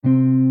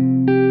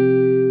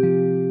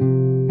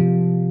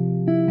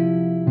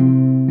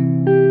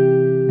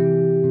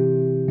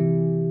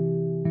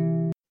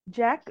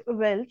Jack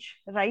Welch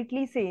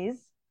rightly says,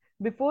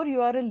 before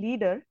you are a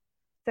leader,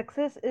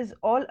 success is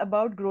all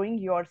about growing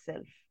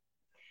yourself.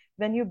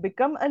 When you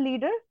become a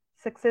leader,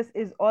 success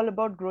is all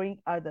about growing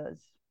others.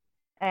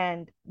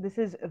 And this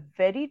is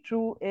very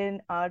true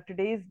in our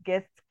today's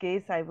guest's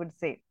case, I would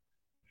say.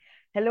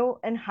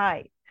 Hello and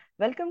hi.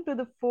 Welcome to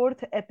the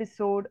fourth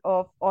episode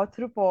of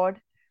Authoropod,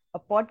 a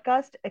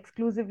podcast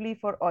exclusively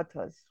for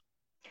authors.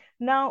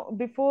 Now,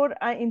 before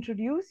I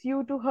introduce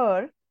you to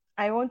her,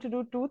 I want to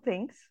do two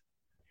things.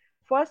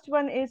 First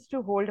one is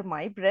to hold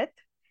my breath,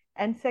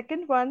 and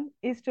second one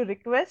is to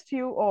request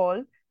you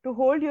all to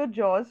hold your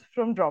jaws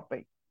from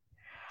dropping.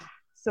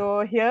 So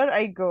here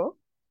I go.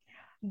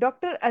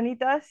 Dr.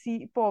 Anita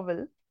C.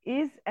 Powell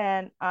is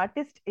an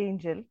artist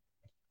angel,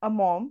 a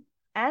mom,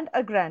 and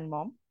a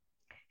grandmom.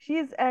 She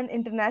is an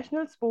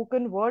international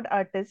spoken word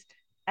artist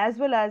as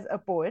well as a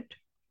poet,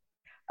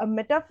 a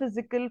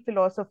metaphysical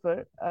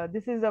philosopher.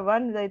 This is the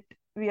one that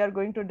we are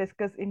going to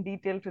discuss in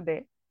detail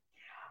today,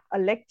 a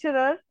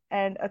lecturer,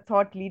 and a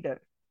thought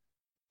leader.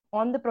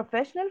 On the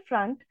professional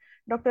front,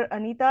 Dr.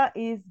 Anita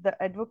is the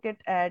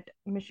advocate at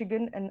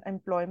Michigan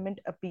Employment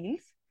Appeals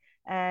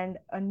and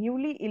a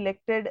newly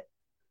elected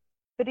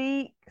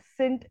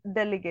precinct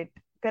delegate.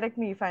 Correct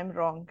me if I'm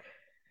wrong.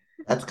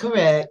 That's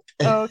correct.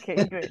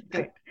 Okay, great,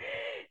 great.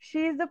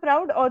 She is the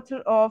proud author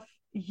of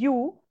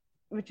You,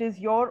 which is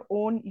Your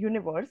Own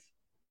Universe,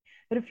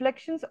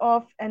 Reflections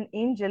of an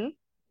Angel,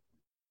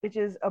 which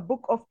is a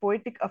book of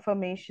poetic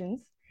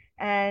affirmations,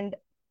 and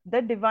The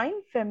Divine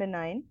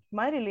Feminine,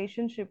 My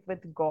Relationship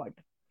with God.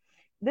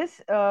 This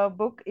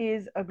book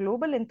is a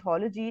global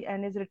anthology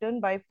and is written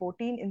by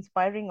 14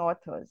 inspiring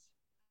authors.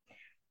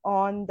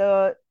 On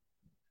the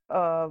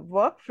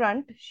work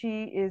front,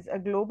 she is a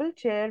global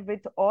chair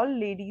with All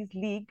Ladies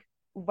League,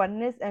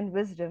 Oneness and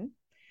Wisdom,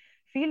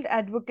 field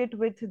advocate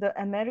with the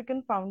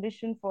American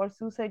Foundation for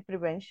Suicide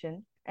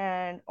Prevention,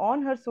 and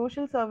on her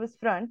social service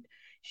front,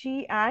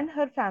 she and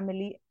her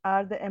family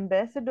are the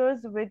ambassadors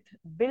with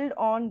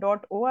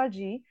buildon.org,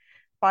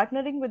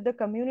 partnering with the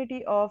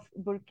community of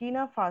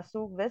Burkina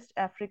Faso, West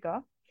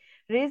Africa,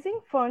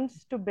 raising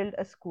funds to build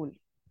a school.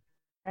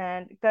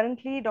 And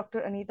currently,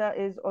 Dr. Anita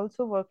is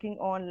also working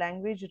on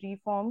language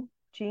reform,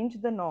 change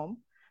the norm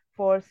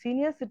for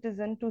senior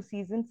citizen to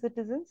seasoned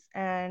citizens,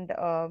 and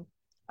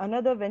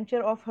another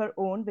venture of her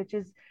own, which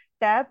is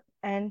Tap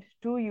and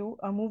To You,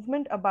 a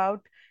movement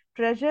about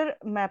treasure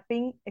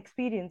mapping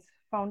experience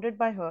founded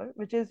by her,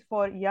 which is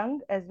for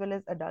young as well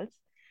as adults.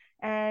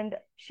 And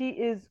she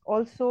is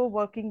also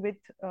working with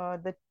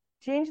the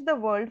Change the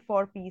World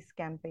for Peace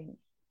campaign.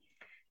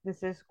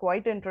 This is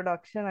quite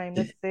introduction, I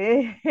must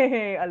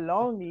say, a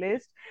long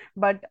list,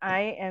 but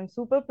I am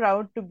super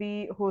proud to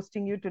be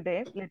hosting you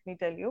today, let me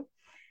tell you.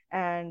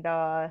 And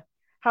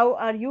how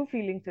are you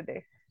feeling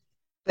today?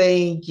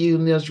 Thank you,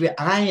 Mildred.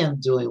 I am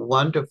doing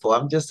wonderful.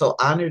 I'm just so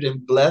honored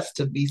and blessed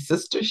to be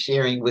sister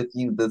sharing with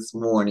you this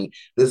morning,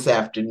 this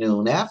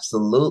afternoon.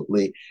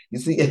 Absolutely. You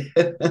see,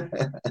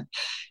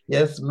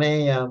 yes,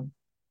 ma'am.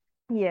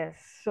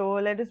 Yes, so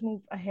let us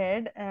move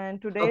ahead.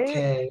 And today,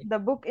 Okay. the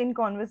book in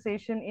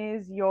conversation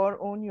is Your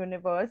Own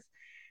Universe.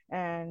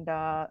 And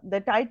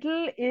the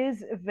title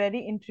is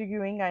very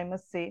intriguing, I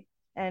must say.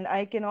 And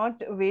I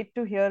cannot wait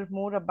to hear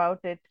more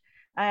about it.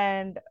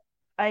 And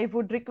I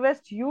would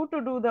request you to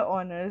do the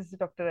honors,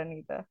 Dr.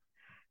 Anita.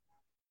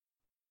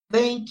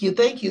 Thank you.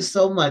 Thank you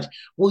so much.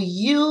 Well,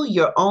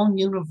 your own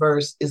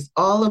universe is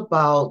all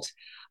about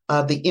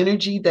the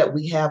energy that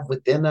we have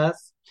within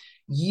us.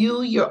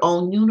 Your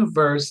own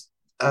universe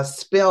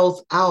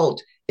spells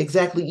out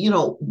exactly,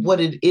 what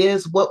it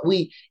is,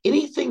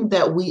 anything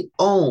that we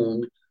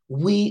own,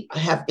 we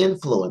have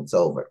influence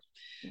over.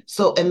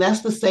 So, and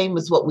that's the same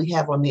as what we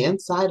have on the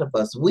inside of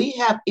us. We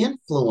have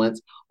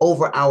influence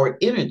over our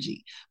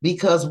energy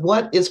because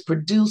what is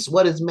produced,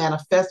 what is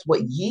manifest,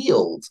 what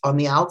yields on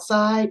the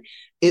outside,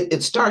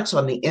 it starts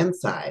on the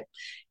inside.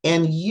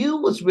 And you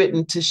was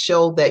written to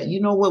show that, you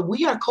know what,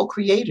 we are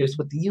co-creators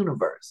with the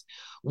universe.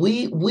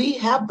 We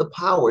have the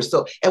power.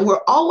 So, and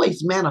we're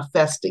always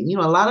manifesting.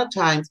 A lot of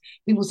times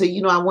people say,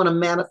 I want to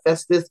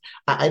manifest this.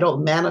 I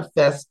don't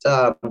manifest.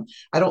 I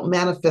don't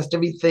manifest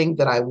everything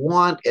that I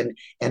want,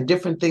 and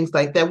different things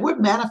like that. We're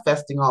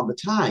manifesting all the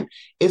time.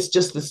 It's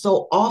just that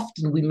so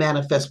often we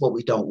manifest what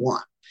we don't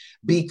want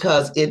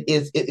because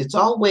it's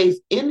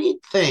always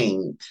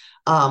anything.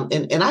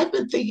 And I've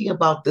been thinking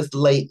about this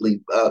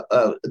lately,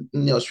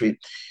 Neil Street.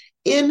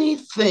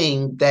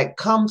 Anything that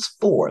comes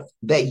forth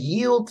that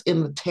yields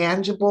in the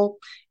tangible,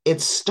 it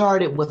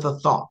started with a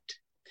thought.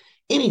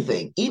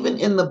 Anything, even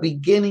in the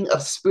beginning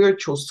of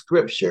spiritual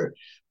scripture,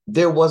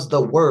 there was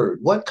the word.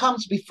 What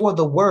comes before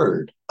the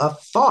word? A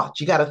thought.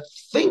 You got to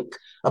think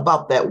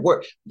about that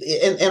word.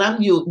 And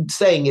I'm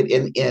saying it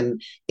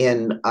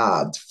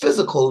in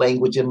physical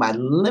language, in my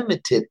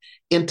limited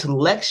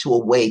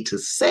intellectual way to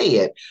say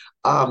it.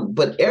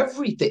 But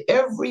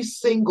every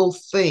single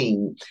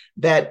thing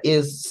that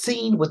is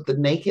seen with the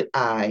naked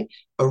eye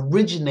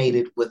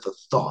originated with a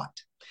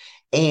thought.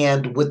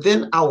 And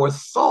within our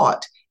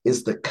thought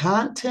is the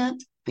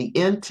content the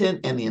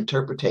intent, and the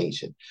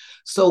interpretation.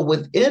 So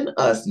within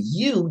us,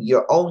 you,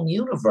 your own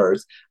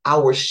universe,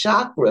 our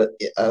chakra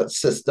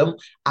system,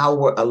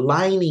 our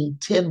aligning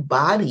 10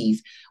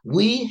 bodies,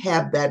 we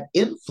have that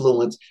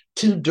influence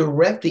to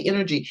direct the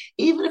energy.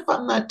 Even if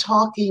I'm not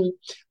talking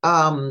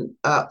on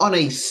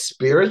a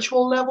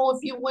spiritual level,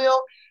 if you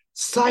will,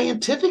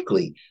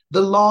 scientifically,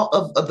 the law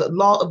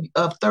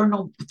of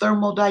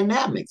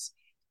thermodynamics.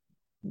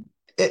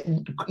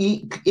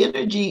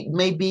 Energy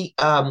may be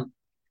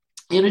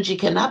energy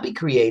cannot be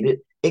created,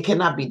 it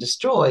cannot be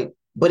destroyed,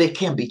 but it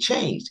can be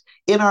changed.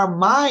 In our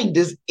mind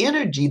is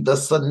energy, the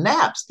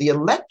synapse, the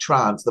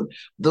electrons,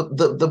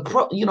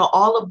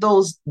 all of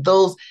those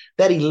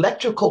that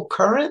electrical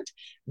current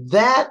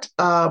that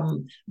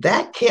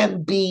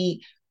can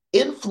be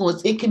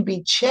influenced, it can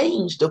be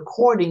changed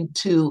according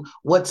to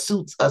what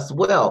suits us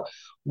well.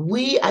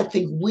 I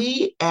think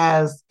we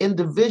as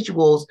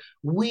individuals,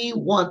 we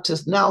want to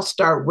now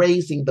start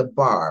raising the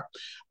bar.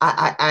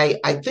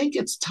 I think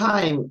it's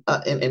time,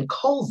 and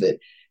COVID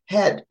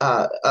had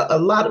a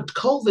lot of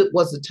COVID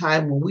was a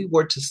time when we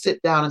were to sit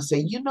down and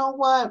say, you know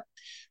what?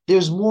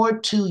 There's more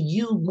to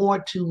you, more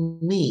to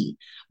me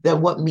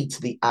than what meets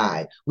the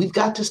eye. We've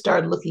got to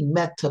start looking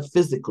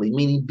metaphysically,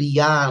 meaning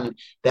beyond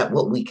that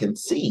what we can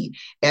see.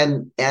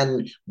 And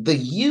the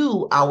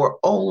you, our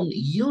own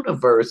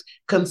universe,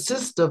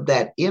 consists of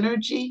that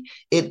energy.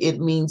 It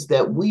means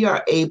that we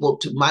are able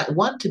to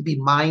want to be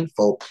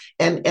mindful.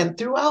 And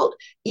throughout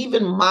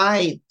even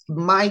my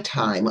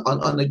time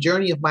on the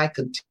journey of my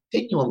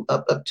continuum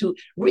up to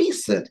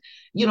recent,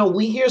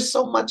 we hear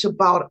so much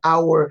about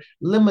our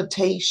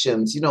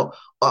limitations,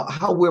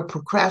 how we're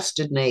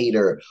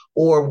procrastinator,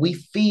 or we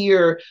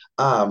fear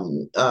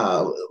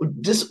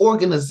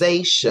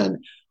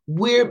disorganization.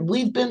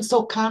 We've been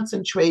so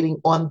concentrating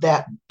on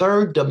that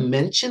third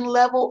dimension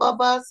level of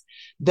us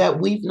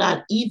that we've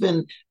not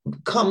even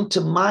come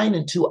to mind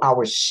into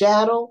our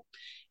shadow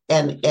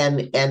and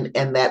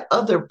that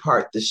other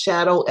part, the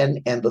shadow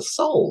and the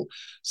soul.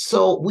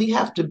 So we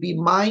have to be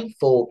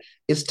mindful.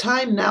 It's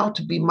time now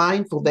to be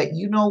mindful that,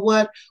 you know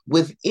what,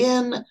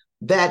 within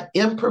that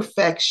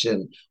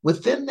imperfection,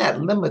 within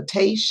that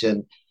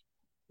limitation,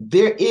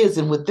 there is,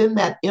 and within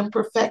that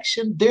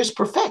imperfection, there's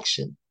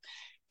perfection.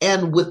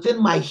 And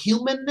within my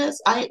humanness,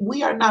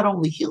 we are not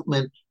only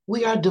human,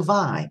 we are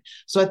divine.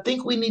 So I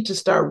think we need to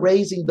start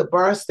raising the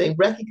bar,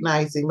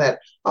 recognizing that,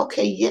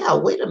 okay, yeah,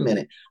 wait a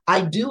minute.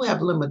 I do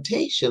have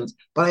limitations,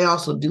 but I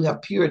also do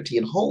have purity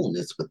and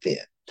wholeness within.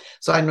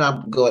 So I know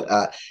I'm going,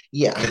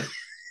 yeah.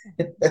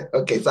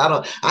 Okay,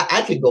 so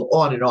I could go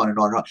on and on and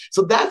on and on.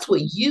 So that's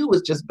what you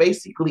is, just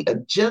basically a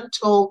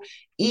gentle,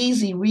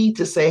 easy read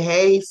to say,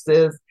 hey,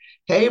 sis,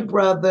 hey,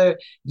 brother,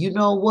 you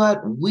know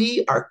what?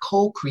 We are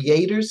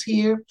co-creators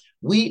here.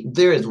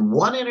 There is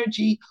one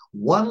energy,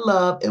 one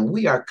love, and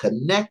we are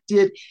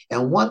connected.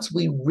 And once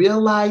we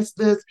realize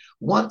this,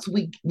 once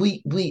we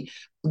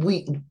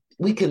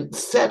can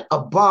set a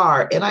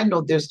bar. And I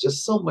know there's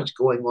just so much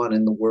going on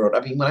in the world.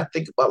 I mean, when I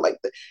think about like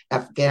the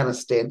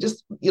Afghanistan,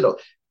 just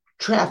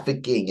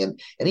trafficking,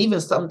 and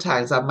even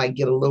sometimes I might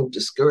get a little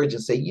discouraged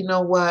and say, you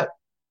know what?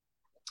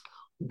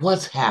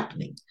 What's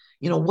happening?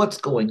 What's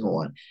going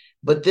on?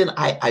 But then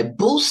I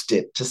boost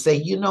it to say,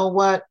 you know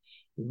what?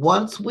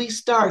 Once we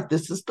start,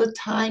 this is the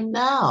time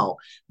now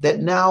that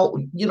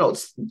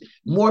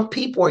more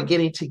people are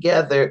getting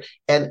together,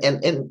 and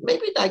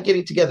maybe not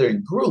getting together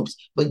in groups,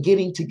 but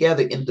getting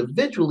together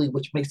individually,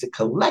 which makes it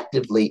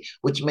collectively,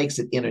 which makes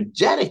it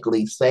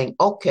energetically, saying,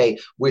 okay,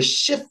 we're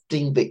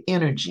shifting the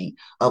energy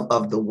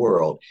of the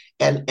world.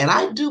 And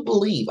I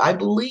believe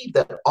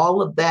that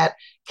all of that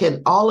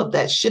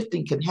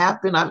shifting can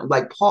happen. I'm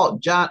like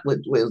John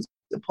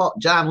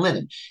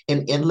Lennon,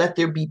 and let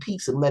there be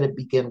peace and let it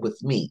begin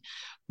with me.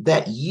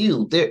 That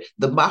the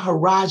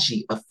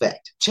Maharaji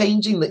effect,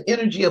 changing the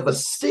energy of a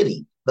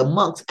city, the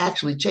monks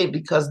actually changed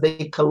because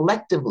they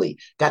collectively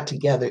got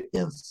together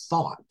in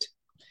thought.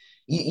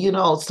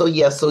 So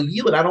yeah, so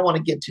you, and I don't want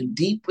to get too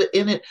deep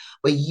in it,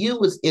 but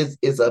you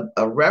is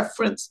a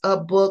reference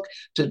book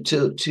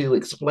to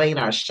explain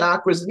our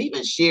chakras, and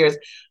even shares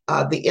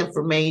the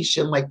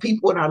information, like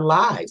people in our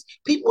lives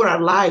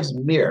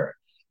mirror.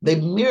 They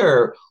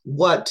mirror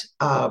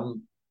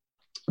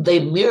they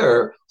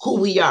mirror who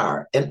we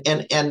are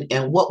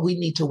and what we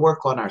need to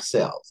work on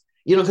ourselves.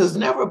 Because it's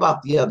never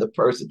about the other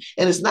person,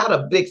 and it's not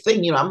a big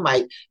thing. I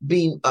might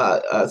be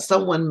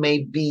someone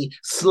may be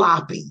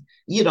sloppy,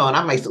 and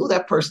I might say, "Oh,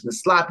 that person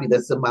is sloppy.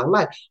 That's in my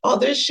life." Oh,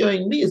 they're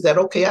showing me is that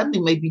okay? I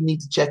maybe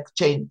need to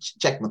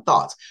check my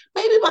thoughts.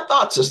 Maybe my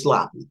thoughts are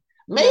sloppy.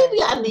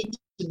 Maybe I need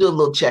to do a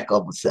little check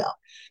on myself.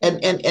 And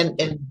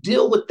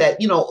deal with that.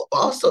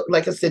 Also,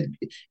 like I said,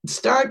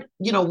 start.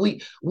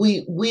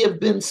 We have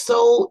been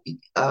so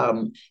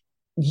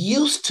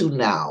used to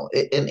now,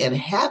 and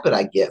habit,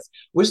 I guess.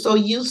 We're so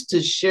used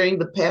to sharing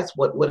the past,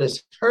 what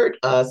has hurt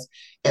us,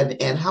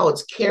 and how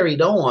it's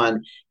carried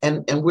on,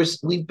 and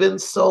we've been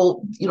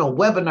so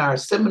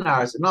webinars,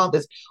 seminars, and all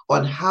this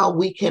on how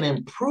we can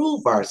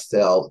improve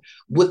ourselves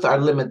with our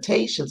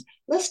limitations.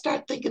 Let's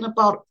start thinking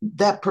about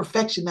that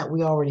perfection that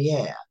we already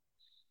have.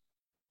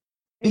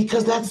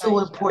 because It's that's so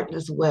nice. important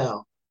as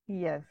well.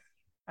 Yes,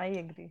 I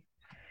agree.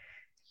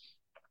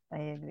 I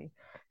agree.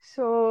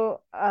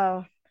 So,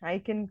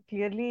 I can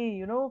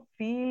clearly,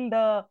 feel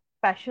the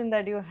passion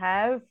that you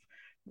have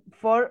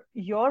for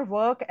your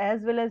work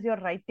as well as your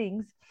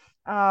writings.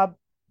 Uh,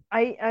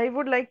 I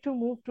would like to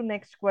move to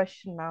next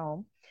question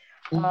now.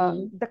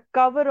 Mhm. The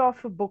cover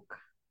of a book.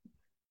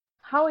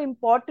 How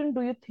important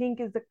do you think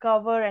is the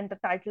cover and the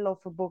title of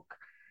a book?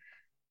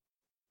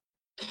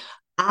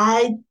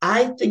 I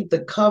think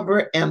the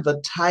cover and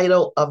the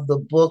title of the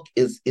book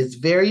is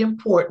very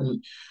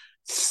important.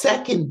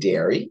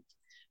 Secondary,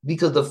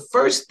 because the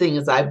first thing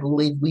is I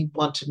believe we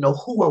want to know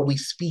who are we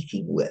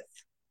speaking with.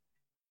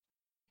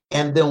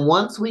 And then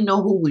once we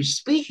know who we're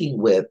speaking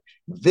with,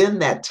 then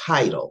that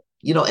title,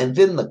 and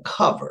then the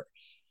cover,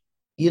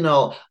 you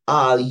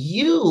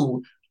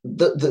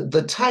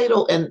the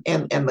title and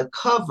the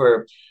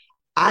cover.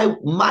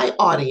 My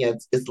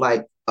audience is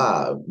like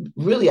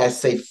really I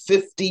say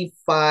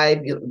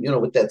 55,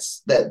 with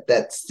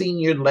that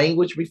senior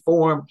language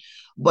reform,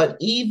 but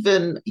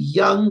even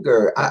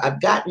younger. I've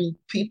gotten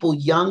people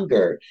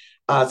younger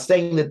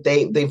saying that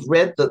they've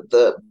read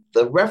the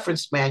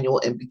reference manual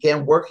and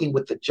began working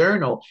with the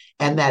journal,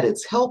 and that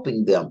it's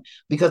helping them,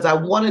 because I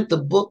wanted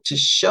the book to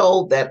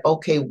show that,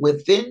 okay,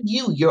 within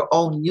you, your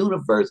own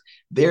universe,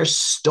 there's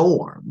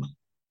storm,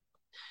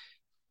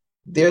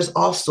 there's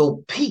also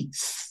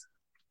peace,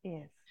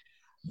 Yes.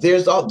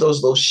 there's all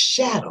those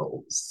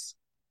shadows,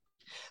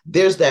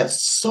 there's that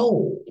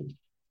soul,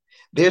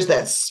 there's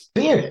that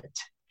spirit,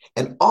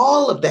 and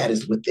all of that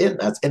is within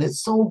us, and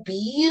it's so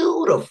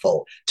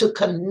beautiful to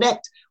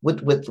connect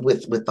with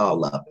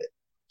all of it.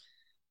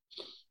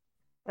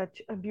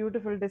 Such a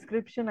beautiful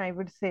description, I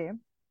would say.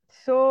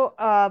 So,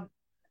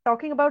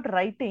 talking about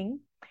writing,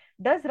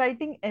 does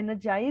writing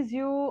energize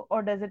you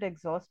or does it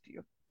exhaust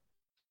you?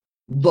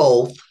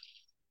 Both.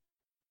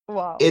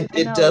 Wow. it And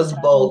it how is does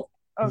that? both.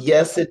 Okay.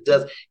 Yes, it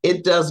does.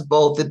 It does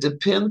both. It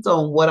depends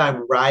on what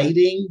I'm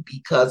writing,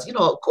 because,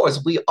 of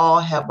course, we all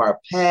have our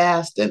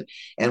past, and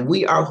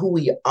we are who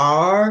we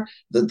are,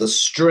 the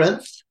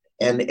strength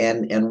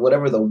and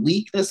whatever the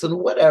weakness and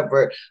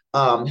whatever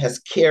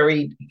has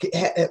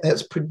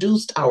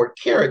produced our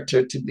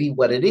character to be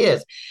what it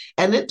is.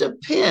 And it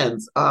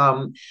depends.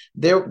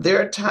 There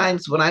are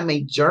times when I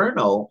may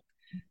journal,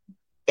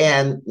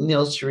 and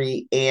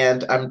Nilshri,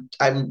 and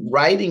I'm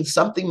writing,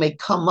 something may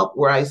come up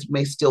where I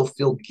may still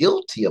feel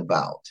guilty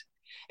about.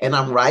 And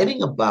I'm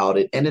writing about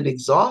it, and it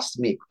exhausts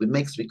me. It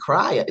makes me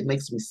cry. It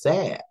makes me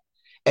sad.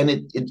 And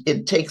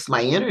it takes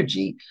my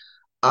energy.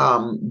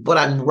 But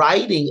I'm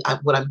writing,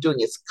 what I'm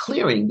doing is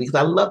clearing, because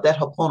I love that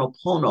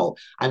Ho'oponopono.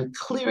 I'm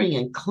clearing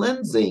and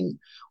cleansing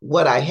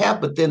what I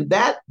have, but then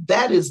that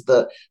is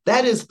the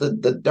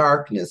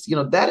darkness.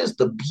 That is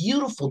the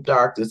beautiful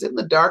darkness. In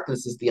the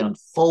darkness is the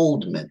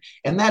unfoldment,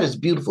 and that is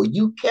beautiful.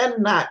 You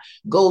cannot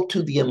go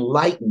to the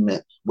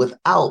enlightenment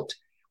without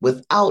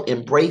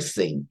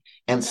embracing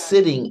and That.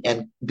 sitting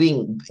and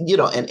being,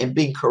 and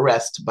being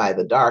caressed by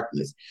the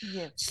darkness.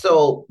 Yes.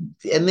 So,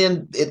 and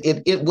then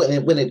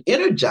when it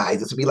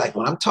energizes, to be like,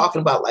 when I'm talking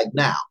about, like,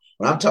 now,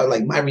 when I'm talking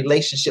like my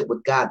relationship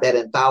with God, that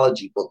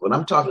anthology book, when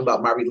I'm talking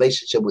about my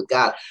relationship with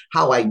God,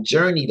 how I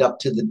journeyed up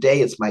to the day,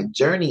 it's my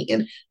journey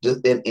in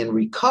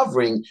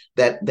recovering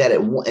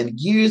and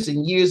years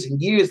and years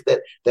and years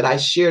that I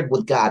shared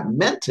what God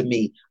meant to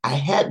me. I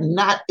had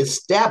not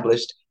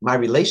established my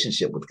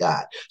relationship with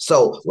God.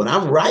 So when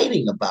I'm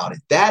writing about it,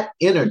 that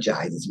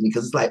energizes me,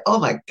 because it's like, oh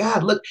my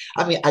God, look,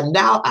 I mean,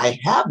 now I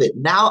have it.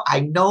 Now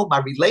I know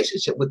my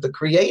relationship with the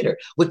creator,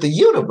 with the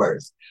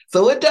universe.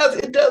 So it does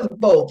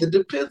both. It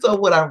depends on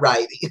what I'm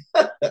writing.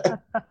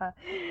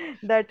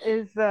 That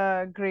is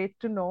great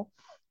to know.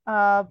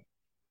 Uh,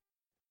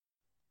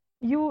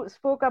 you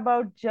spoke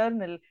about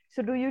journal.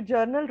 So, do you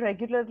journal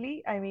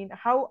regularly? I mean,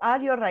 how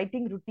are your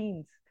writing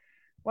routines?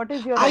 What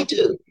is your I writing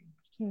do. routine?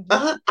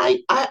 Mhm. I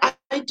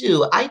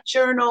do. I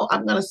journal.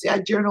 I'm gonna say I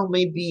journal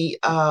maybe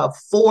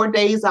 4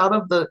 days out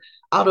of the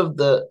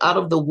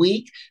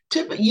week.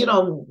 The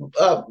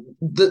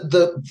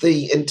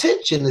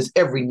intention is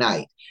every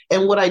night.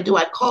 And what I do,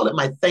 I call it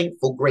my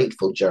thankful,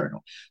 grateful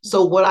journal.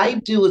 So what I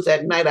do is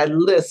at night I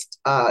list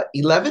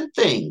 11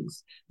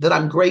 things that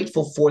I'm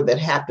grateful for that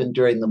happened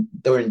during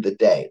the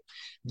day.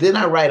 Then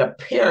I write a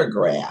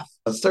paragraph,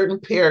 a certain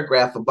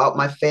paragraph about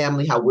my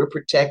family, how we're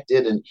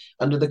protected and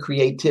under the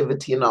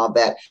creativity and all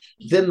that.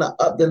 Then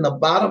the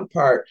bottom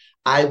part,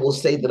 I will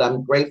say that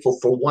I'm grateful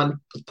for one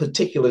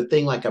particular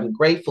thing. Like, I'm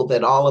grateful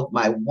that all of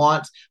my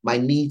wants, my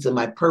needs, and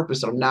my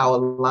purpose are now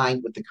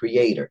aligned with the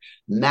Creator.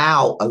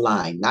 Now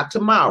aligned, not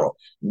tomorrow.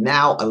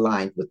 Now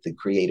aligned with the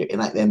Creator,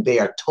 and they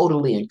are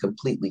totally and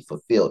completely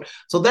fulfilled.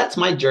 So that's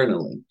my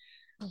journaling.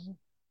 Mhm.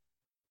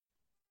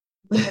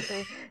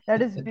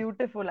 That is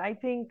beautiful. I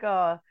think,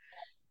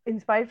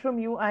 inspired from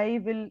you, I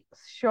will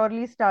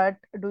surely start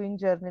doing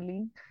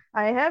journaling.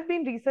 I have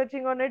been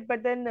researching on it,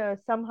 but then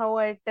somehow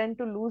I tend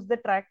to lose the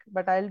track,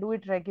 but I'll do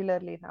it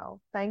regularly now.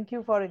 Thank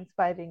you for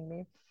inspiring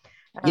me.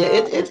 Yeah,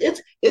 Uh,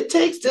 it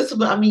takes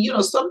discipline. I mean,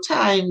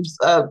 sometimes,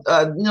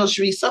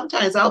 Sheree,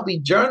 sometimes I'll be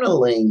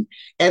journaling,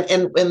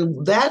 and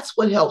that's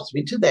what helps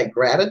me too, that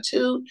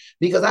gratitude,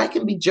 because I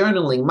can be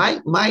journaling.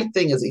 My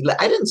thing is,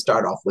 I didn't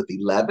start off with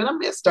 11. I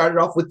mean, I started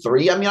off with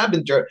 3. I mean, I've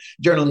been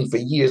journaling for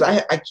years.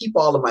 I keep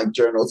all of my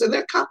journals, and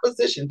they're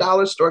composition,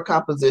 dollar store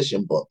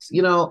composition books,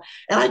 and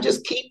I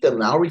just keep them.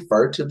 And I'll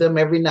refer to them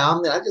every now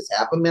and then. I just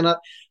have them in a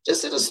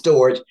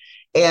storage.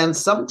 And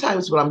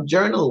sometimes when I'm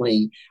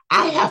journaling,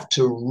 I have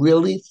to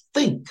really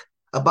think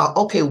about,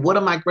 okay, what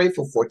am I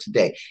grateful for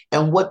today?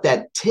 And what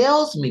that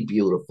tells me,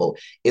 beautiful,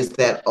 is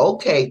that,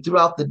 okay,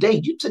 throughout the day,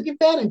 you took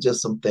advantage of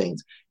some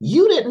things.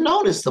 You didn't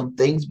notice some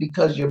things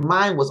because your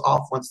mind was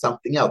off on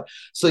something else.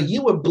 So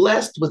you were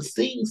blessed with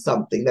seeing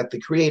something that the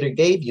Creator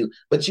gave you,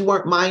 but you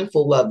weren't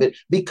mindful of it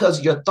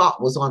because your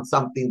thought was on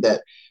something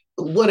that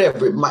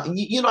whatever it might,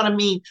 you know what I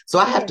mean? So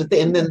I have yes. to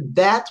think, and then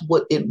that's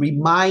what it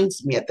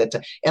reminds me at that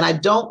time. And I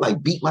don't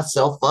like beat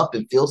myself up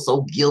and feel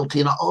so guilty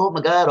and oh my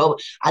God, oh,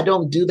 I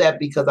don't do that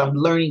because I'm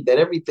learning that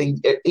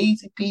everything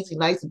easy peasy,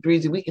 nice and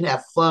breezy. We can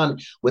have fun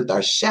with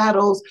our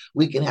shadows.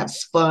 We can have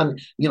fun,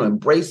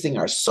 embracing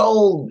our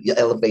soul,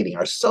 elevating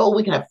our soul.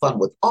 We can have fun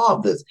with all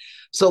of this.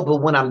 So,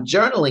 but when I'm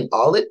journaling,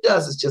 all it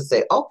does is just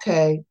say,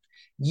 okay,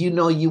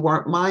 you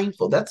weren't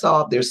mindful. That's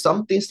all. There's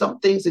some things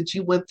that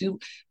you went through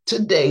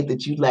today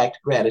that you lacked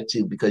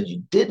gratitude because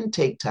you didn't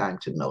take time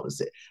to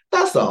notice it.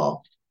 That's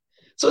all.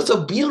 So it's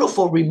a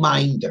beautiful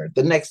reminder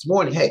the next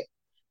morning. Hey,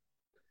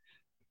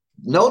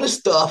 notice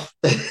stuff.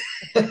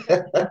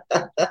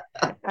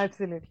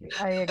 Absolutely,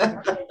 I agree.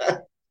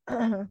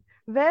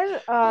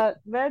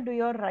 Where do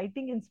your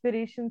writing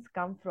inspirations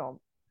come from?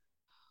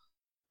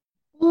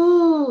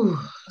 Ooh,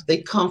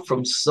 they come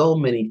from so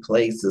many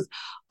places.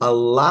 A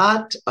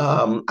lot.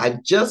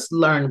 I've just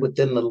learned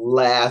within the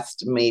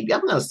last maybe,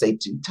 I'm going to say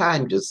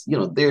time, just,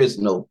 there is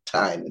no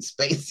time and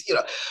space,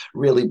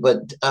 really.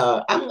 But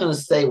I'm going to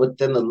say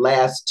within the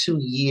last 2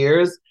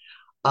 years,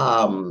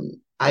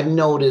 I've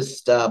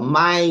noticed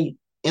my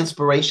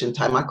inspiration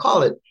time, I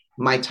call it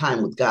my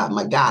time with God,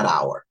 my God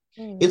hour.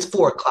 Mm. It's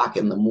 4 o'clock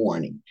in the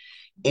morning.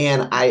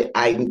 And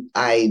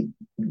I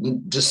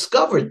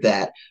discovered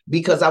that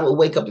because I would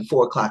wake up at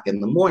 4 o'clock in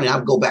the morning. I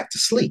would go back to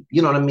sleep.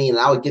 You know what I mean? And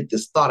I would get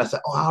this thought. I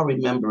said, oh, I'll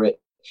remember it.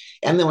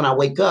 And then when I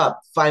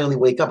finally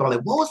wake up, I'm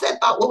like, what was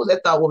that thought? What was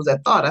that thought? What was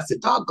that thought? I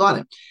said, doggone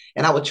it.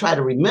 And I would try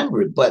to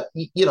remember it. But,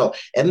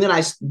 and then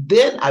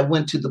I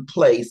went to the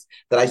place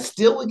that I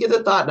still would get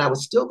a thought and I would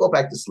still go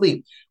back to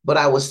sleep. But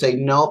I would say,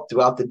 no,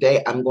 throughout the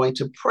day, I'm going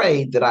to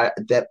pray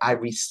that I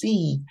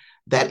receive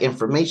that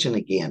information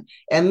again.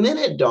 And then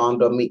it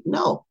dawned on me,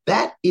 no,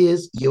 that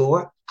is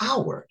your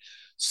hour.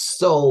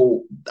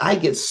 So I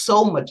get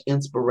so much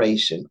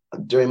inspiration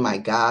during my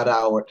God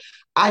hour.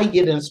 I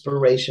get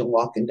inspiration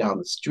walking down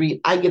the street.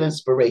 I get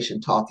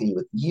inspiration talking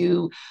with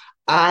you.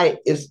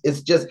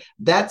 It's just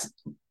that's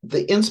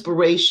the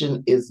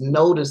inspiration is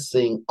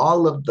noticing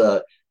all of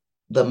the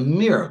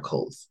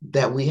miracles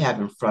that we have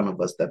in front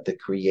of us that the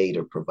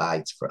Creator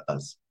provides for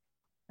us.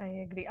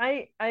 I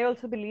agree. I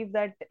also believe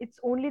that it's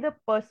only the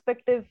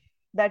perspective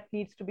that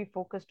needs to be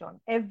focused on.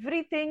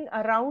 Everything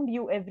around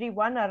you,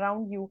 everyone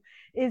around you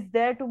is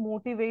there to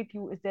motivate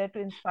you, is there to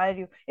inspire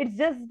you. It's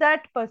just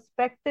that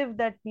perspective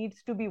that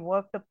needs to be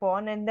worked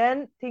upon, and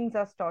then things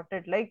are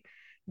started. Like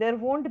there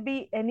won't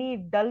be any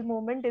dull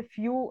moment if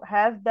you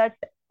have that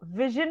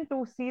vision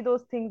to see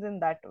those things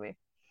in that way.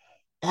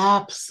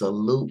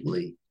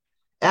 Absolutely.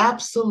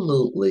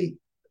 Absolutely.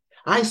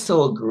 I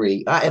so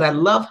agree. And I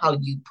love how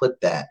you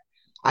put that.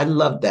 I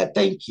love that.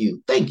 Thank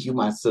you. Thank you,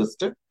 my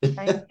sister.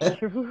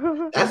 Thank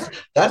you.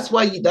 that's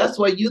why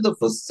you're the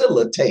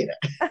facilitator.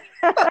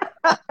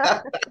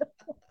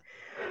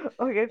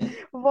 Okay.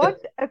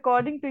 What,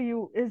 according to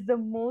you, is the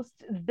most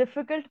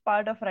difficult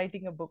part of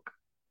writing a book?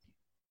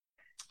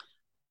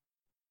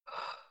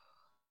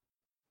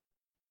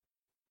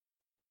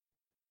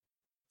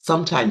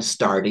 Sometimes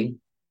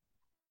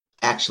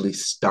actually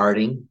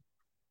starting.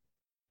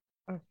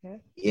 Okay.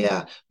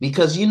 Yeah,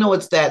 because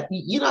it's that,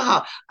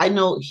 how I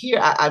know here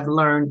I've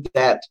learned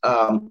that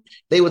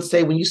they would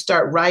say when you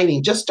start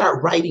writing, just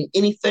start writing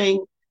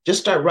anything,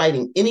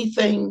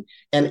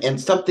 and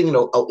something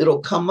it'll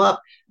come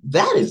up.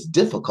 That is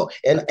difficult.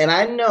 And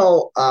I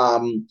know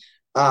um,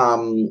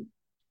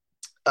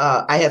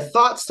 I had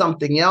thought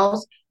something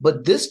else,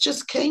 but this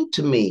just came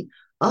to me.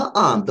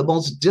 The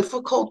most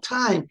difficult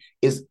time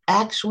is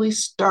actually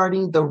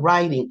starting the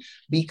writing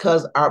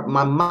because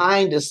my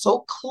mind is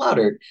so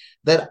cluttered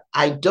that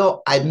I'm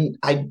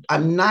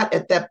not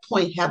at that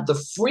point have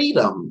the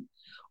freedom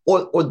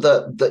or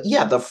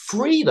the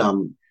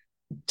freedom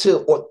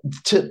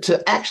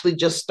to actually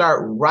just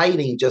start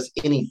writing just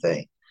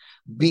anything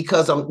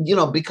because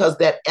because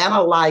that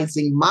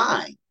analyzing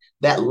mind,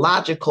 that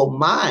logical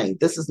mind,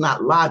 this is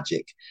not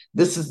logic,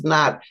 this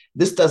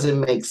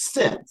doesn't make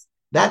sense.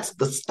 That's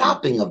the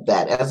stopping of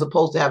that, as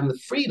opposed to having the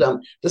freedom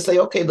to say,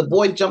 okay, the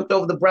boy jumped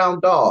over the brown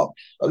dog,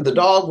 or the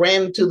dog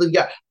ran into the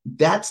yard.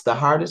 That's the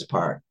hardest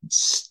part,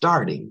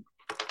 starting,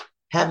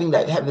 having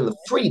the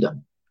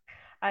freedom.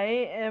 I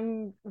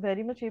am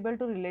very much able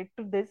to relate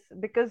to this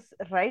because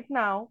right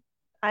now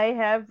I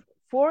have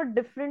four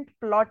different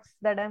plots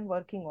that I'm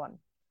working on.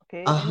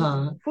 Okay, and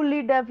Uh-huh.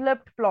 fully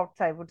developed plots,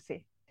 I would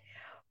say.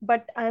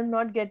 But I'm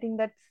not getting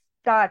that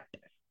start,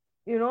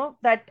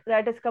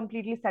 that is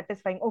completely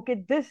satisfying.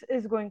 Okay, this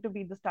is going to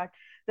be the start.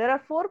 There are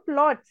four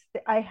plots.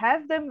 I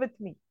have them with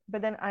me,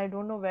 but then I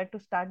don't know where to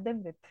start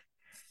them with.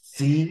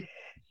 See,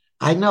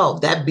 I know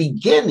that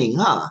beginning,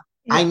 huh?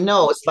 I Yeah.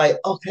 know it's like,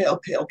 okay,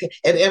 okay, okay.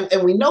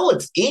 And we know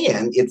it's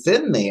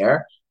in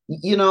there,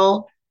 you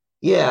know.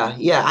 Yeah,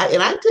 yeah. I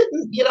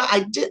didn't,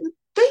 I didn't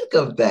think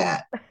of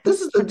that.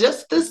 This is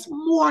just this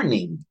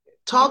morning Yes.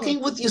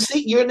 talking with you.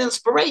 See, you're an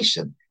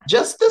inspiration.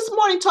 Just this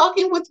morning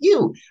talking with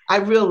you, I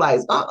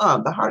realized,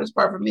 the hardest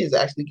part for me is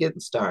actually getting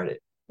started.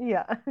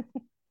 Yeah.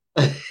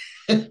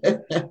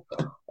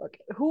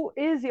 Okay, who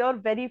is your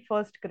very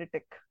first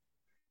critic?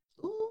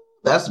 Ooh,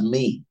 that's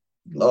me.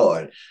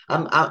 Lord,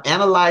 I'm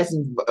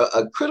analyzing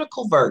a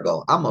critical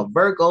Virgo. I'm a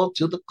Virgo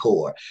to the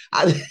core.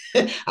 I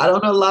I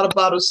don't know a lot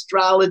about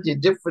astrology,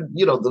 different,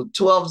 the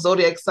 12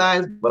 zodiac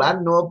signs, but I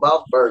know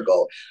about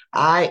Virgo.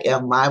 I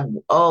am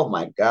oh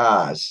my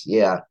gosh.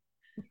 Yeah.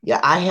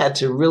 Yeah, I had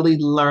to really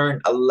learn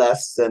a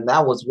lesson.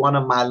 That was one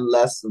of my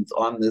lessons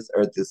on this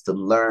earth is to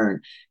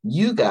learn.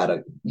 You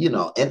gotta,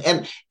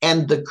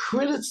 and the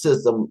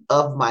criticism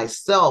of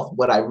myself,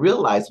 what I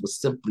realized was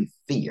simply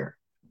fear,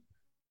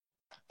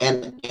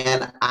 and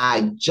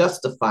I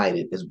justified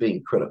it as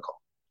being critical,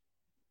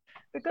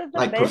 Because the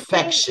like best thing,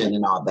 perfection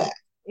and all that.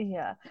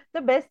 yeah,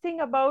 the best thing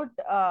about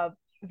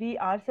we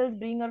ourselves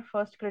being our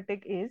first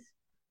critic is,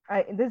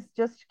 this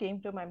just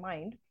came to my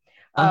mind.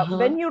 When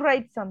Uh-huh. you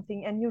write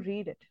something and you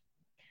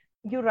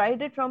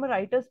write it from a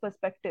writer's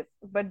perspective,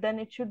 but then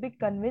it should be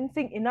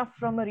convincing enough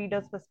from a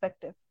reader's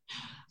perspective.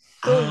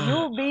 So Ah, you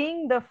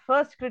being the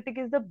first critic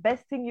is the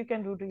best thing you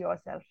can do to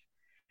yourself.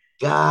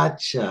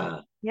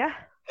 gotcha. Yeah,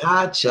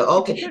 Gotcha. it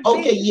Okay. should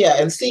Okay. be. Yeah.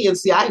 And see,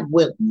 I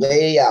went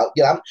way out.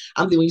 I'm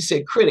thinking when you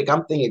say critic,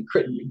 I'm thinking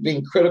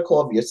being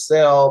critical of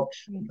yourself,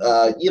 Mhm.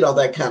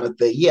 that kind of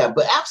thing. Yeah.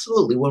 But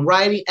absolutely, when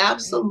writing,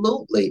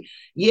 absolutely,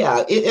 yeah.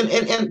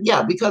 And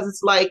yeah, because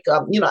it's like,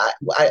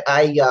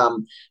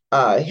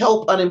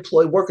 help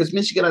unemployed workers.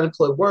 Michigan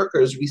unemployed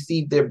workers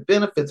receive their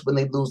benefits when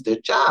they lose their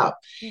job,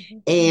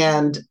 Mhm.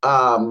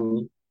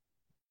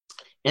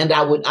 and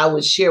I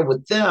would share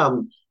with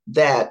them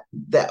that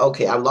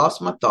okay, I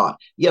lost my thought.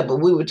 Yeah, but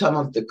we were talking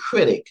about the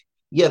critic.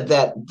 Yeah,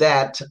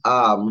 that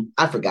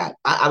I forgot.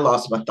 I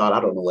lost my thought. I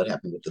don't know what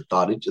happened with the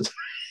thought. It just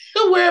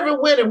wherever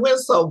it went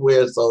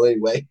somewhere. So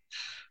anyway.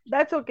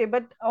 That's okay.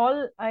 But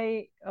all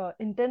I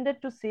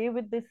intended to say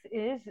with this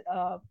is,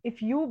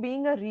 if you,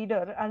 being a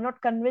reader, are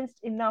not convinced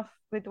enough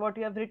with what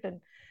you have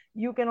written,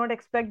 you cannot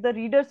expect the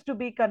readers to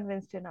be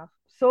convinced enough.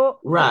 So,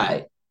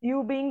 Right.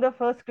 you being the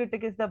first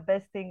critic is the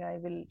best thing.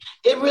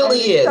 It I really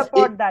will is.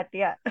 support that.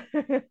 Yeah.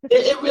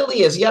 It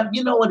really is. Yep.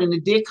 You know what? And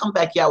it did come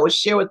back. Yeah, I would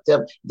share with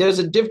them. There's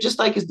a just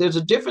like there's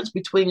a difference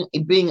between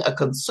being a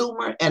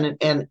consumer and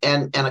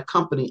a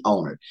company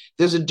owner.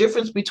 There's a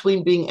difference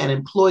between being an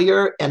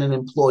employer and an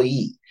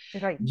employee.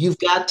 Right. You've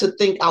got to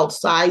think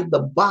outside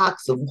the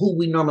box of who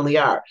we normally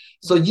are.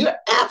 So Mhm. you're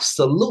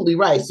absolutely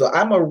right. So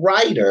I'm a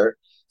writer.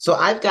 So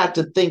I've got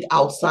to think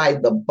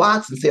outside the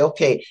box and say,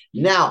 okay,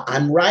 now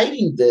I'm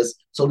writing this.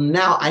 So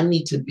now I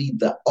need to be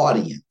the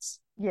audience.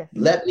 Yes.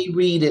 Let me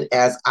read it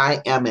as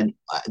I am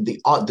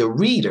the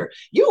reader.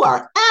 You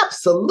are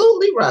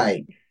absolutely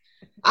right.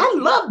 I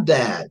love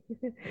that.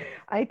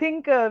 I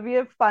think we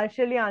have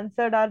partially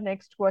answered our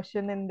next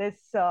question in this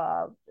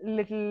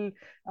little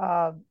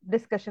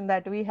discussion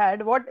that we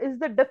had. What is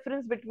the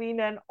difference between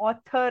an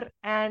author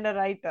and a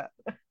writer?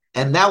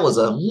 And that was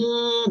a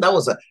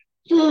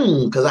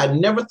because I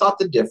never thought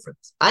the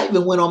difference. I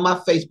even went on my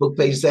Facebook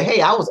page and said,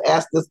 "Hey, I was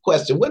asked this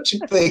question. What you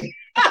think?"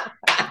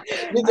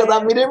 Because I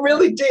I, mean, it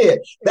really did.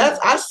 yeah.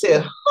 I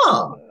said,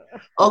 "Huh."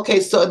 Okay,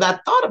 so and I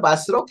thought about. It,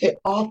 I said, "Okay,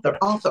 author,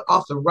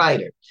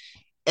 writer."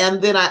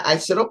 And then I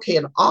said, okay,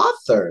 an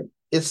author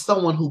is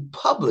someone who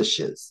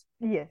publishes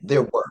Yes.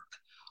 their work.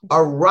 A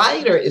Yes.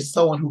 writer is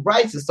someone who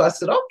writes it. So I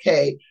said,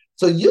 okay,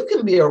 so you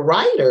can be a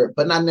writer,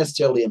 but not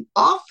necessarily an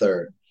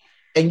author.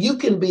 And you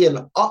can be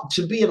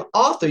to be an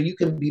author, you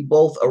can be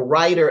both a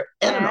writer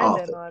and an And an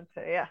author.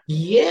 author. Yeah.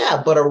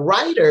 Yeah, but a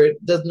writer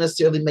doesn't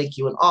necessarily make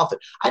you an author.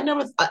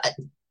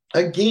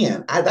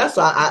 Again, that's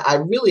why I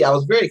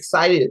was very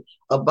excited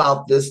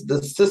about the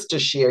sister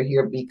share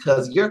here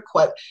because your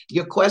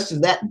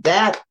question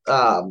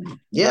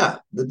yeah,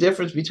 the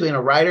difference between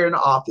a writer and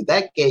an author,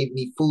 that gave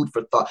me food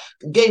for thought,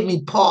 gave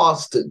me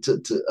pause to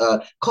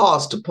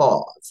cause to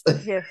pause.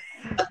 Yes.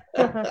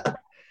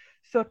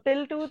 So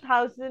till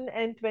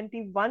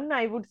 2021,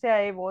 I would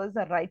say I was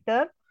a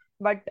writer,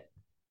 but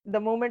the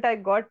moment I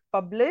got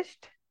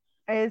published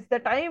is the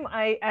time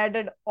I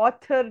added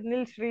author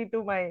Nilshri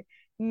to my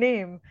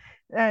name,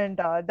 and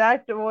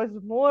that was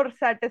more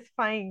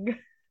satisfying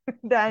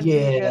than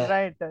being a Yeah,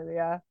 writer.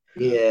 Yeah.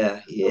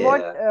 yeah, So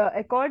what, yeah.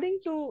 according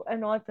to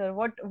an author,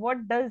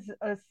 what does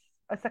a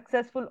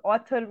successful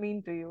author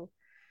mean to you?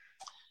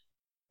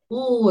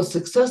 Ooh, a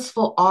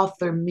successful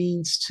author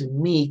means to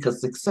me,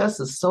 because success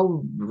is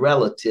so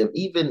relative,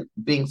 even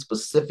being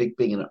specific,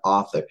 being an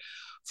author.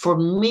 For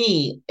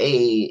me,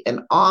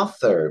 an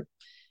author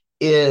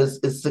is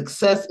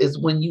success is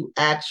when you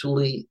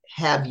actually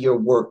have your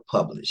work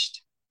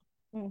published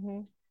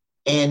Mm-hmm.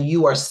 and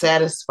you are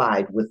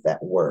satisfied with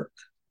that work.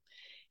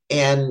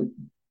 And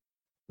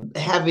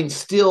having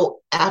still,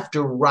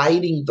 after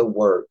writing the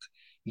work,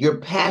 you're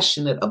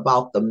passionate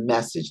about the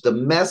message. The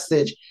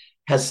message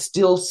has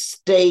still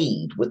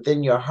stayed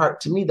within your heart.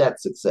 To me,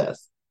 that's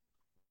success.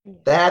 Yes.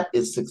 That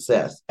is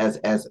success as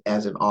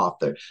an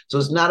author. So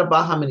it's not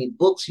about how many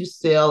books you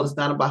sell, it's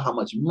not about how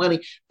much money.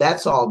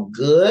 That's all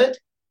good,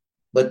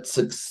 but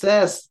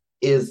success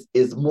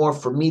is more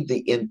for me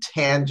the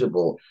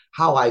intangible,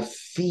 how I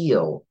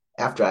feel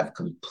after I've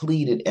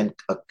completed and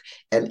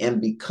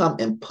become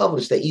and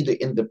published that either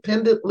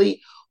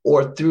independently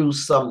or through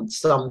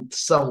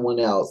someone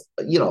else,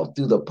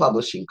 through the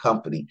publishing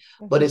company.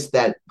 But Mm-hmm. it's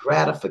that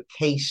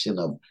gratification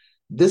of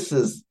this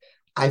is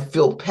I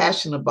feel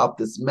passionate about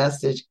this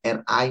message,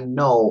 and I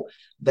know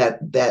that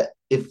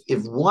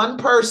if one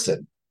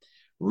person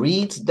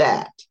reads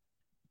that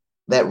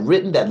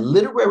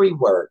literary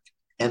work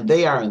and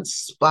they are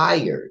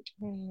inspired,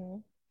 Mm-hmm.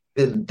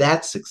 then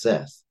that's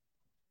success.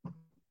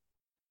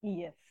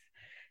 Yes.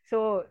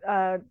 So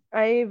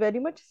I very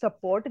much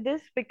support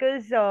this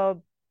because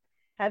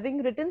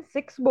having written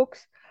 6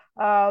 books,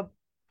 uh,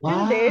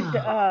 till date,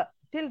 Wow.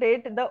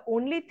 the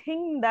only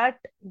thing that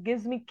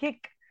gives me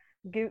kick,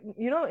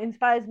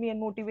 inspires me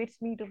and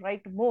motivates me to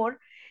write more,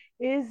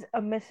 is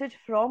a message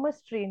from a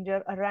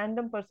stranger, a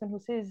random person who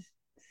says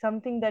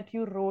something that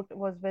you wrote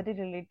was very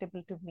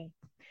relatable to me.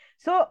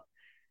 So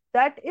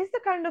that is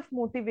the kind of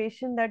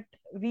motivation that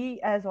we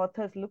as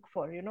authors look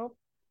for.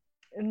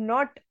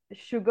 Not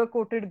sugar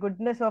coated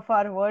goodness of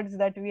our words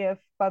that we have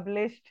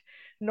published,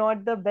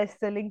 not the best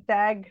selling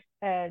tag,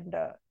 and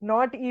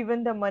not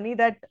even the money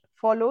that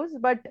follows,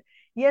 but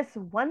yes,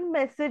 one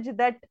message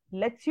that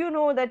lets you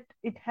know that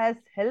it has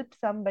helped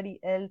somebody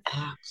else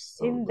in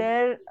Absolutely.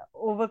 their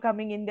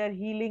overcoming, in their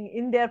healing,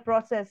 in their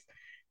process.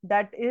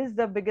 That is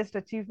the biggest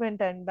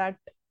achievement, and that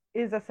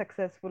is a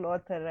successful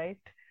author, right?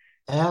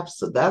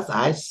 Absolutely.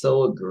 I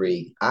so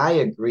agree. I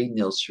agree,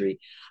 Neil Shree.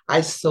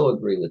 I so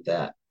agree with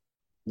that.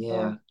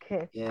 Yeah.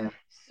 Okay. Yeah.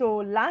 So,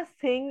 last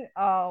thing,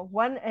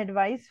 one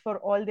advice for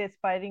all the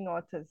aspiring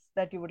authors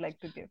that you would like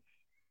to give.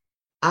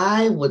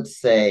 I would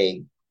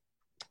say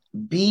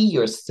be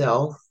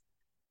yourself.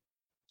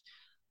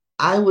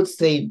 I would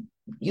say,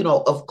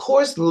 of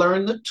course,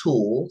 learn the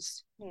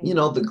tools, Hmm.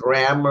 the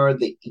grammar,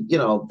 the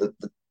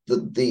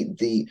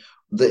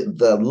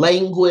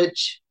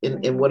language in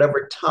Mm-hmm.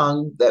 whatever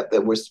tongue that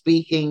we're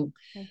speaking,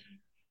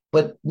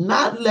 but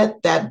not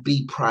let that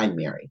be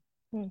primary.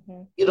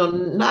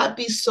 Mm-hmm. Not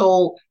be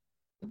so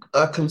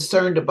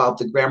concerned about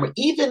the grammar,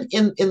 even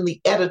in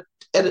the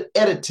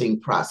editing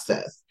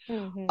process,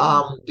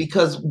 Mm-hmm.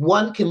 because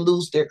one can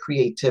lose their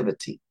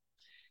creativity.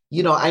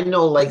 I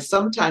know like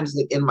sometimes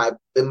in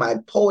my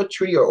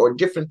poetry or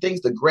different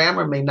things, the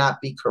grammar may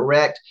not be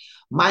correct.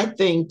 My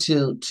thing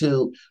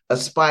to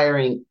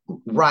aspiring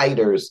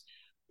writers,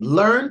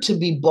 learn to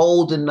be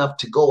bold enough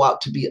to go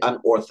out to be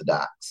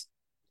unorthodox.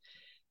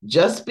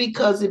 Just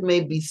because it may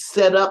be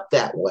set up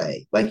that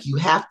way, like you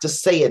have to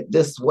say it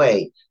this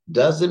way,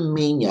 doesn't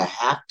mean you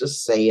have to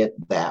say it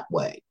that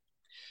way.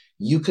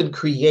 You can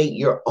create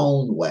your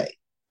own way,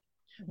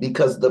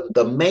 because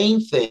the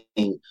main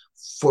thing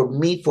for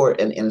me, for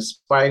an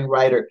aspiring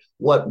writer,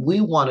 what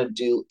we want to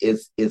do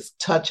is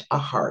touch a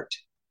heart.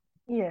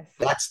 Yes.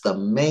 That's the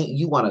main,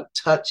 you want to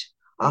touch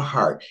a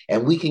heart.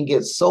 And we can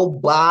get so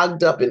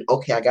bogged up in,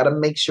 okay, I got to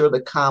make sure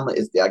the comma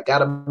is there. I got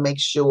to make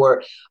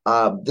sure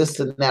this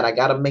and that. I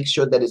got to make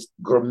sure that it's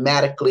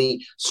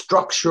grammatically,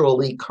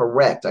 structurally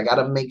correct. I got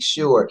to make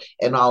sure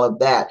and all of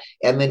that.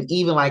 And then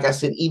even, like I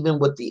said, even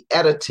with the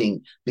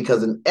editing,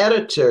 because an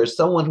editor,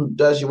 someone who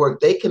does your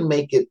work, they can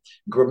make it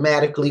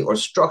grammatically or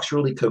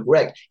structurally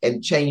correct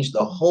and change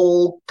the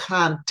whole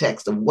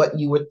context of what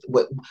you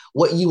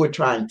were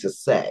trying to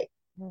say.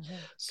 Mm-hmm.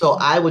 So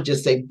I would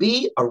just say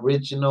be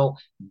original,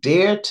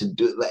 dare to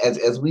do,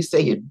 as we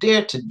say here,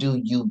 dare to do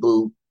you,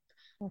 boo.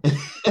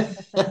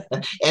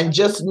 And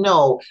just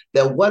know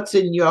that what's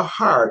in your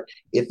heart,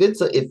 if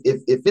it's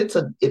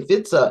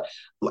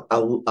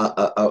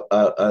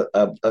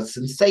a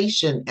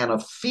sensation and a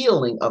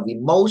feeling of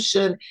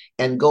emotion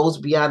and goes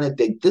beyond it,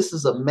 that this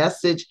is a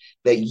message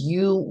that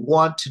you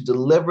want to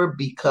deliver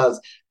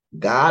because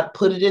God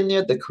put it in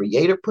there, the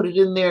creator put it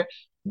in there,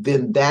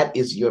 then that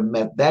is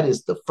that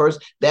is the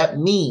first. That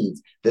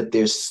means that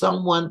there's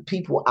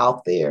people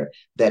out there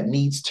that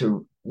needs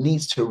to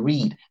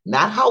read,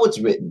 not how it's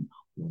written,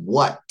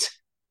 what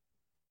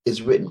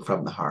is written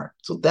from the heart.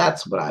 So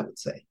that's what I would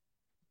say.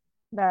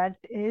 That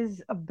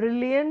is a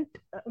brilliant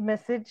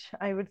message,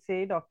 I would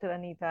say, Dr.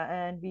 Anita.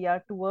 And we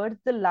are towards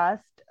the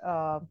last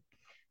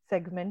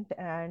segment.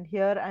 And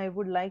here I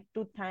would like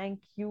to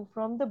thank you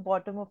from the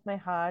bottom of my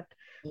heart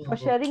for Oh,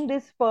 sharing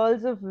these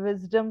pearls of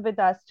wisdom with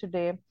us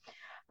today.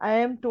 I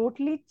am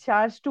totally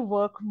charged to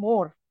work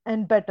more,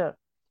 and better.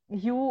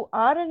 You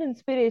are an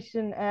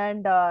inspiration,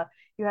 and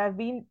you have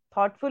been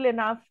thoughtful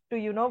enough to,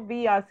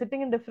 we are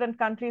sitting in different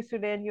countries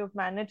today, and you've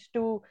managed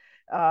to,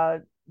 uh,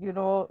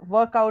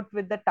 work out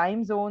with the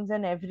time zones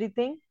and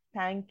everything.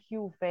 Thank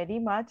you very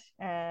much.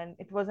 And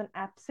it was an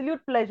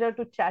absolute pleasure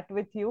to chat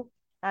with you.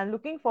 And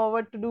looking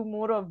forward to do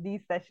more of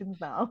these sessions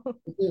now.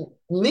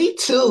 Me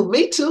too.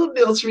 Me too,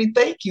 Nilsri.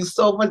 Thank you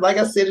so much. Like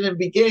I said in the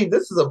beginning,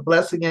 this is a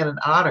blessing and an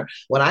honor.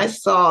 When I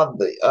saw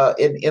the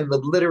in the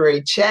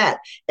literary chat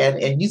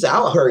and you said,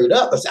 "I'll hurry it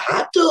up," I said,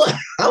 "I do it.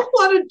 I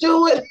want to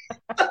do it."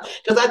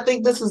 Because I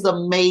think this is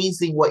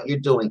amazing what you're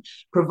doing,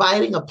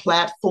 providing a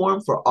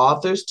platform for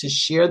authors to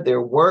share their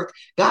work.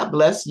 God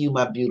bless you,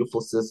 my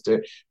beautiful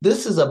sister.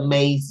 This is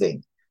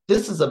amazing.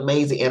 This is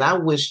amazing. And I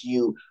wish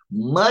you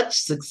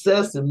much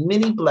success and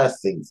many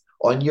blessings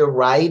on your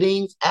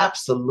writings.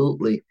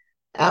 Absolutely.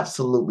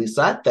 Absolutely.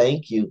 So I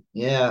thank you.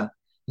 Yeah.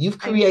 You've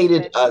Thank you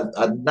created very much.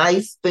 a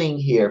nice thing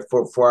here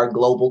for our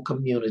global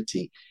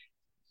community.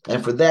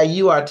 And for that,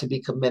 you are to be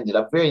commended.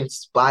 I'm very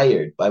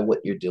inspired by what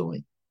you're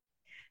doing.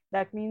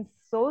 That means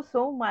so,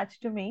 so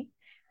much to me.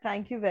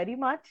 Thank you very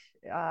much.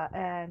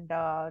 And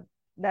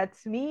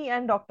That's me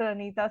and Dr.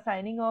 Anita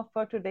signing off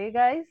for today,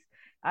 guys.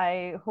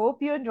 I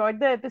hope you enjoyed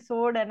the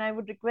episode, and I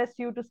would request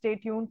you to stay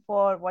tuned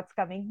for what's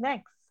coming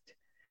next.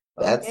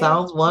 That Okay.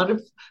 sounds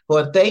wonderful.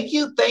 Well, thank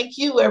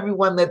you,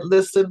 everyone that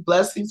listened.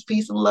 Blessings,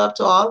 peace, and love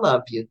to all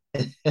of you.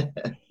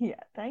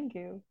 Yeah. Thank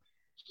you.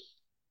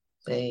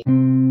 Thank